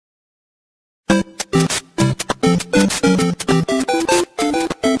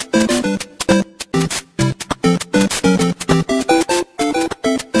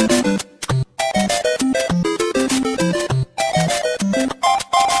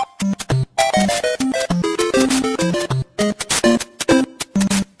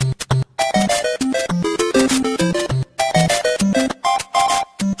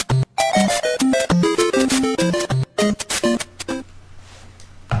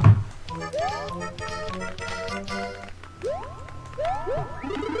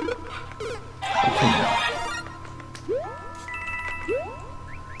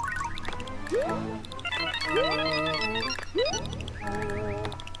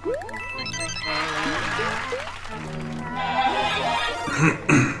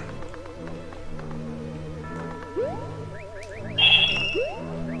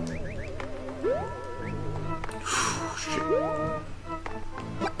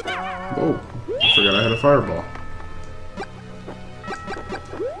Whoa, I forgot I had a fireball.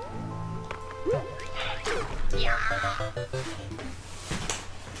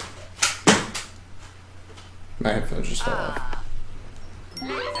 My headphones just fell off.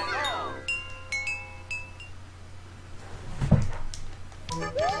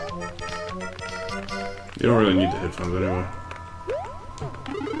 You don't really need the headphones anyway.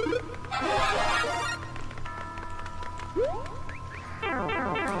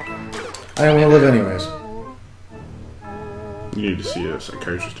 I don't want to live anyways. You need to see a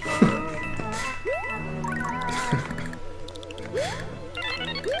psychiatrist about that.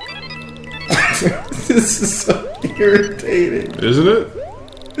 This is so irritating. Isn't it?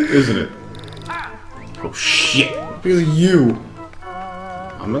 Isn't it? Oh shit! Because of you.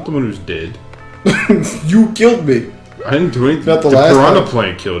 I'm not the one who's dead. You killed me. I didn't do anything. Not the The last piranha time.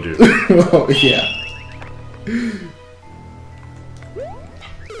 plant killed you. Oh, yeah.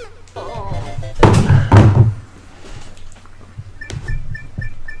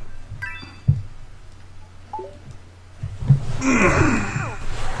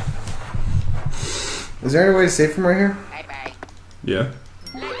 Is there any way to save from right here? Yeah?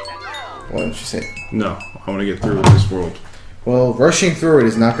 Why don't you say? No, I want to get through with this world. Well, rushing through it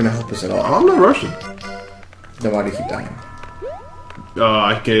is not going to help us at all. I'm not rushing. Then why do you keep dying?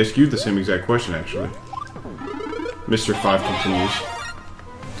 I can ask you the same exact question, actually. Mr. 5 continues.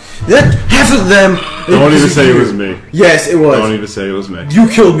 That half of them. Don't even say it was me. Yes, it was. Don't even say it was me. You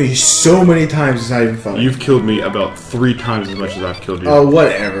killed me so many times. It's not even funny. You've killed me about 3 times as much as I've killed you. Oh,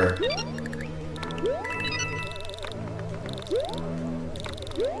 whatever.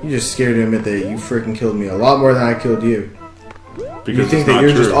 You're just scared to admit that you freaking killed me a lot more than I killed you. Because You think it's that not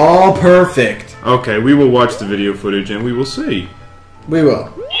you're true. just all perfect. Okay, we will watch the video footage and we will see. We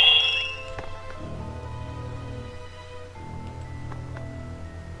will.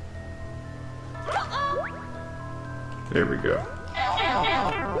 There we go.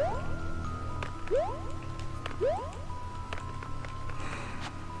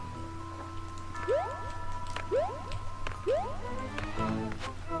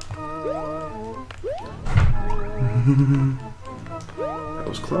 That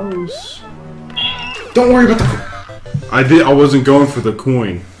was close. Don't worry about the. I wasn't going for the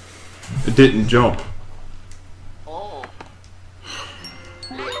coin. It didn't jump.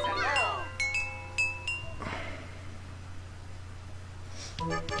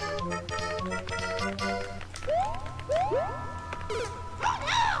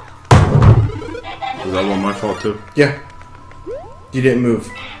 Was that one my fault too? Yeah. You didn't move.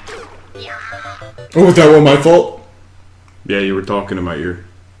 Oh, was that one my fault? Yeah, you were talking in my ear.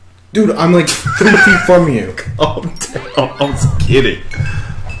 Dude, I'm like 3 feet from you. Oh, damn, I was kidding.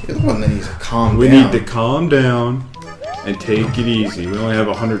 You're the one that needs to calm We down. need to calm down and take it easy. We only have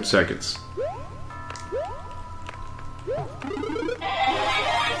 100 seconds.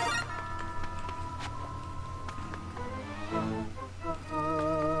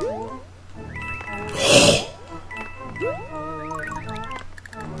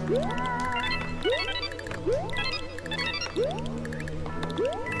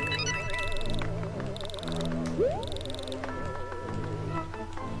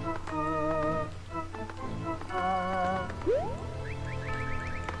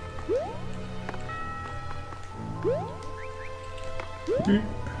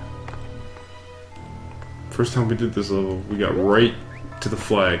 First time we did this level, we got right to the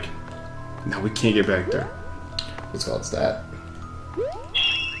flag. Now we can't get back there. What's called that?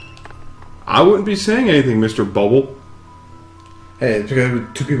 I wouldn't be saying anything, Mr. Bubble. Hey, it's because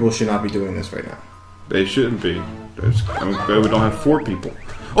 2 people should not be doing this right now. They shouldn't be. I'm glad we don't have 4 people.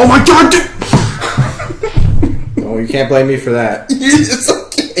 Oh my god, dude! Oh, you can't blame me for that. It's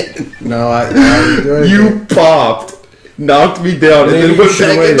okay. No, I didn't do anything. You popped, knocked me down, and Maybe then you went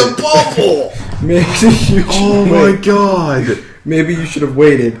should've back in the waited. bubble! Maybe you should Oh my god. Maybe you should have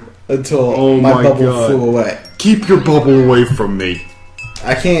waited until Oh my my bubble God. flew away. Keep your bubble away from me.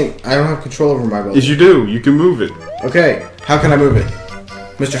 I can't. I don't have control over my bubble. Yes, you do. You can move it. Okay, how can I move it,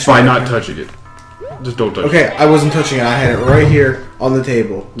 Mr. By Spider? not touching it. Just don't touch it. Okay, I wasn't touching it. I had it right here on the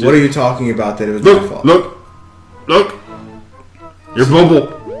table. What are you talking about? That it was my Look, fault. look, look. Your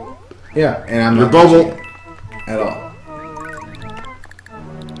bubble. Yeah, and I'm Your not bubble. touching it at all.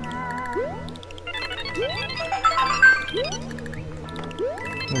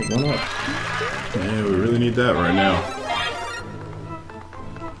 Oh, one up. Yeah, we really need that right now.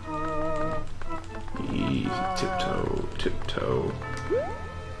 Easy, tiptoe, tiptoe.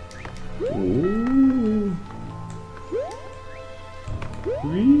 Ooh.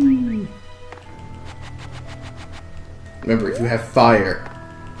 Whee. Remember, if you have fire.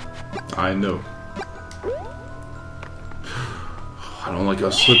 I know. I don't like how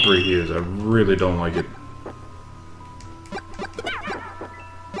slippery he is. I really don't like it.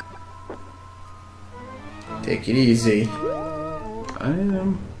 Take it easy. I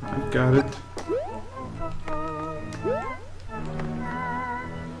am. I've got it.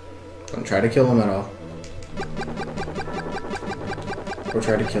 Don't try to kill him at all. Or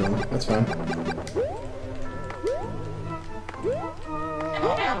try to kill him. That's fine.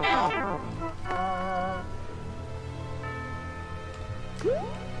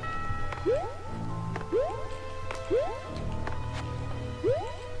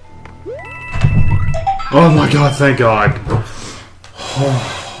 Oh my god, thank god.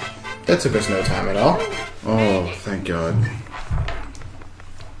 That took us no time at all. Oh, thank god.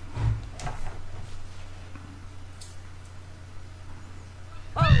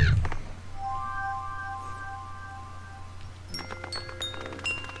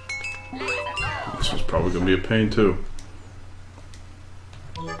 This was probably gonna be a pain too.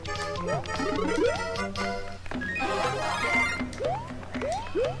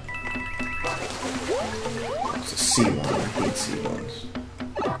 It's a C1. I hate C1s.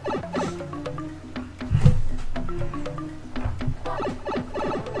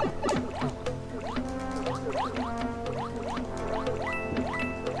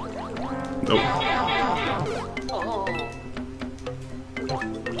 Nope.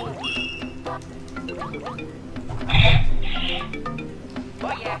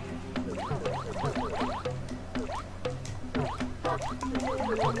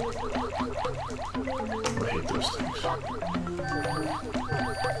 I hate those things.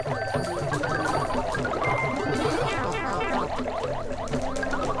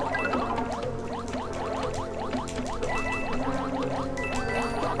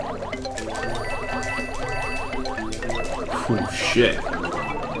 Oh shit.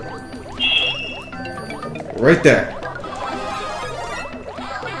 Right there.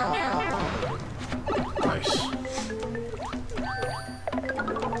 Nice.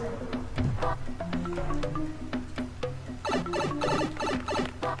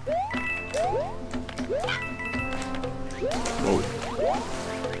 Whoa.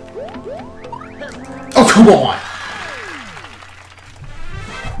 Oh, come on!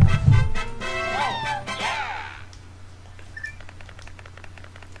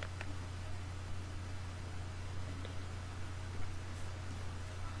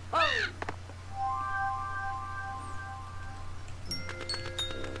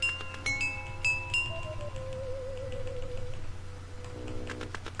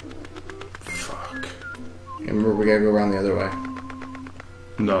 Fuck. Remember, we gotta go around the other way.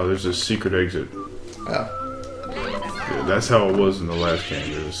 No, there's a secret exit. Oh. Yeah, that's how it was in the last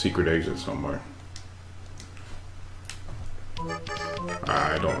game. There's a secret exit somewhere.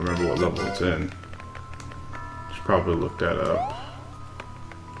 I don't remember what level it's in. Should probably look that up.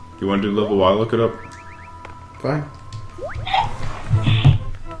 You want to do level while I look it up? Fine.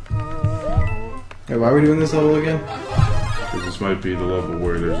 Hey, why are we doing this level again? Because this might be the level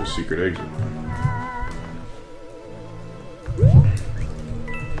where there's a secret exit.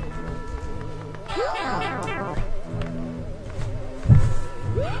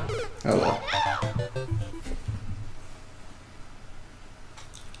 Oh well.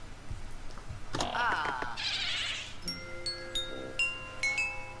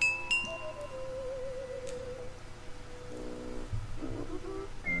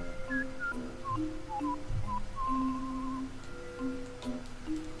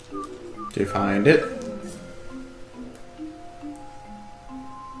 Did you find it?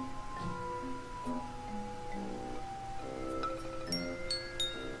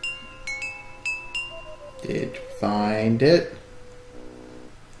 Did you find it?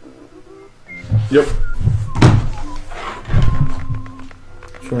 Yep.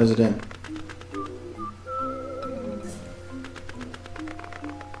 Which one is it in?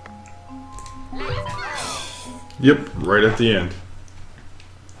 Yep, right at the end.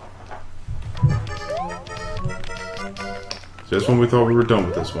 Just when we thought we were done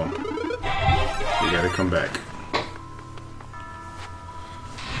with this one. We gotta come back.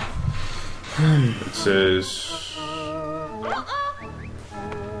 It says...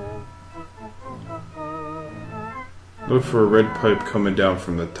 Look for a red pipe coming down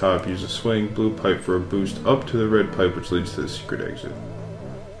from the top. Use a swaying blue pipe for a boost up to the red pipe, which leads to the secret exit.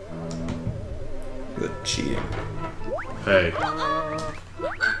 The cheating. Hey.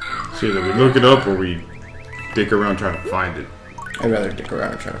 See, either we look it up or we dick around trying to find it. I'd rather dick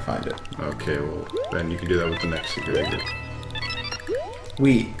around and try to find it. Okay, well, then you can do that with the next secret exit.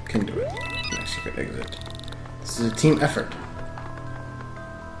 We can do it. Next secret exit. This is a team effort.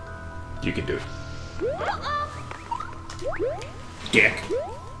 You can do it. Dick.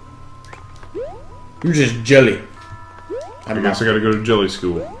 You're just jelly. I guess I gotta go to jelly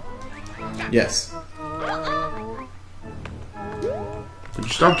school. Yes. Would you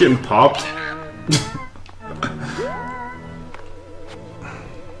stop getting popped?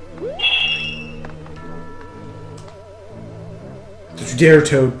 Don't you dare,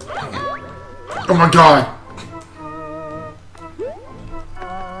 Toad. Oh my god!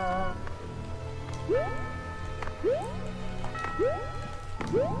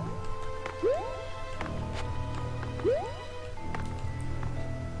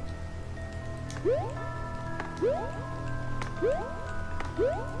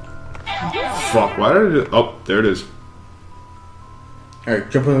 Fuck, why did it... Oh, there it is.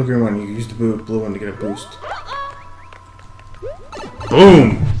 Alright, jump on the green one. You use the blue one to get a boost.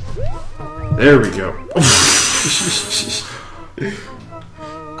 Boom! There we go.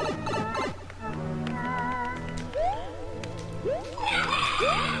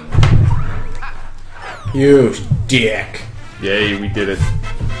 You dick. Yay, we did it.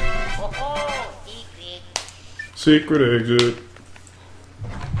 Secret exit.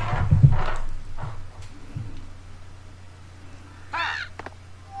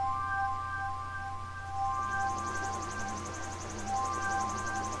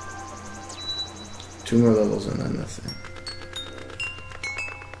 Two more levels and then this thing.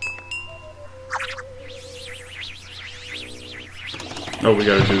 Oh, we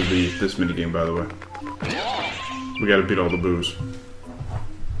gotta do this minigame, by the way. We gotta beat all the boos.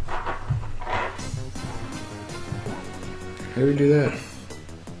 How do we do that?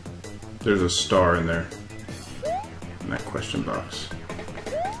 There's a star in there. In that question box.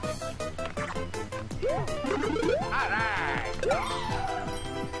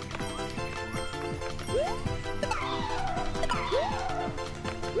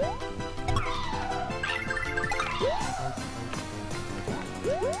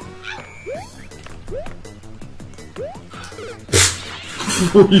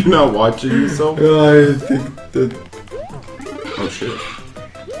 Were you not watching yourself? I think that... Oh shit.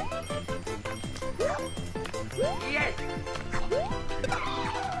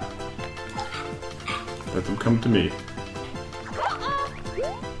 Let them come to me.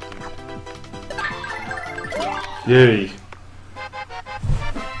 Yay.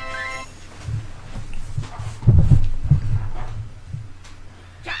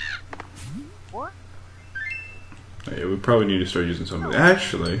 Yeah, we probably need to start using some of the...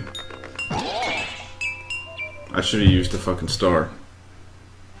 Actually, I should have used the fucking star.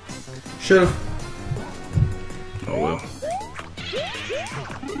 Should've. Oh well.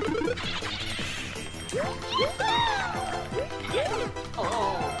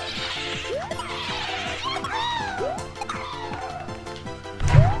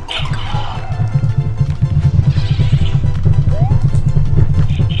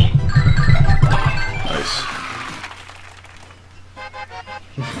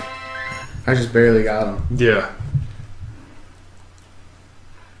 I just barely got him. Yeah.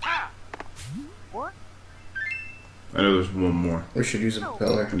 I know there's one more. We should use a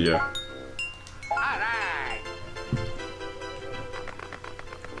propeller. Yeah.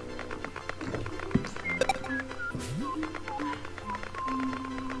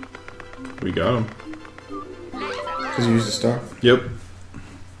 We got him. Because you used a star? Yep.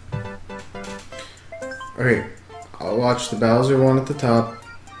 Okay, I'll watch the Bowser one at the top.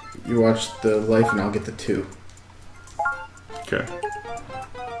 You watch the life and I'll get the 2. Okay.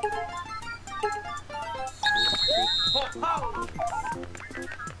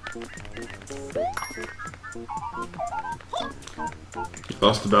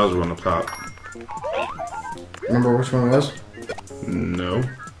 Lost the Bowser one up top. Remember which one it was? No. I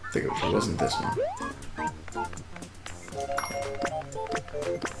think it wasn't this one.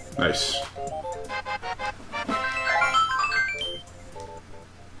 Nice.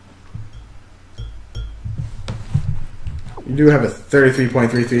 You do have a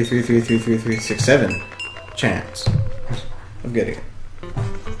 33.33333337 chance of getting it.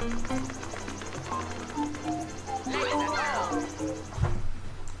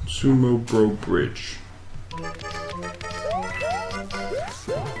 Sumo Bro Bridge.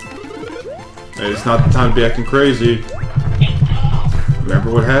 Hey, it's not the time to be acting crazy.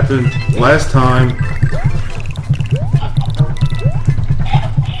 Remember what happened last time?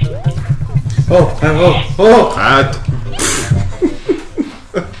 Oh!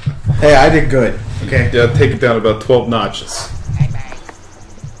 Hey, I did good. Okay. Yeah, take it down about 12 notches.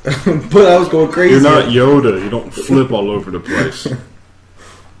 But I was going crazy. You're not Yoda. You don't flip all over the place. It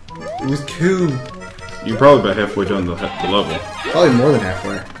was cool. You're probably about halfway done the level. Probably more than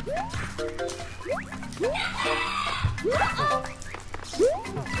halfway.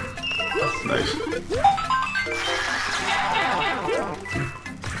 Nice.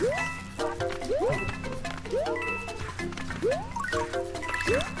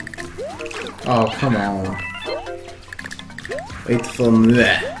 Oh, come on. Wait for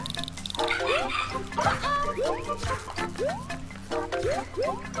that.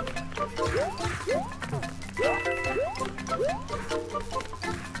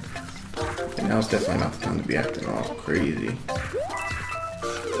 And now it's definitely not the time to be acting all crazy.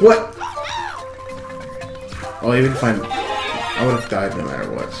 What? Oh, even if I would have died no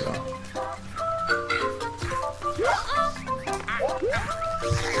matter what, so.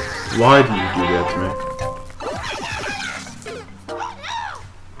 Why do you do that to me?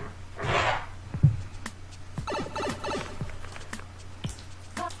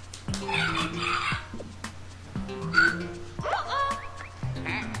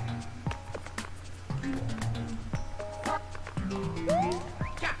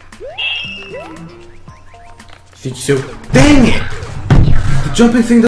 Think so? Dang it! The jumping thing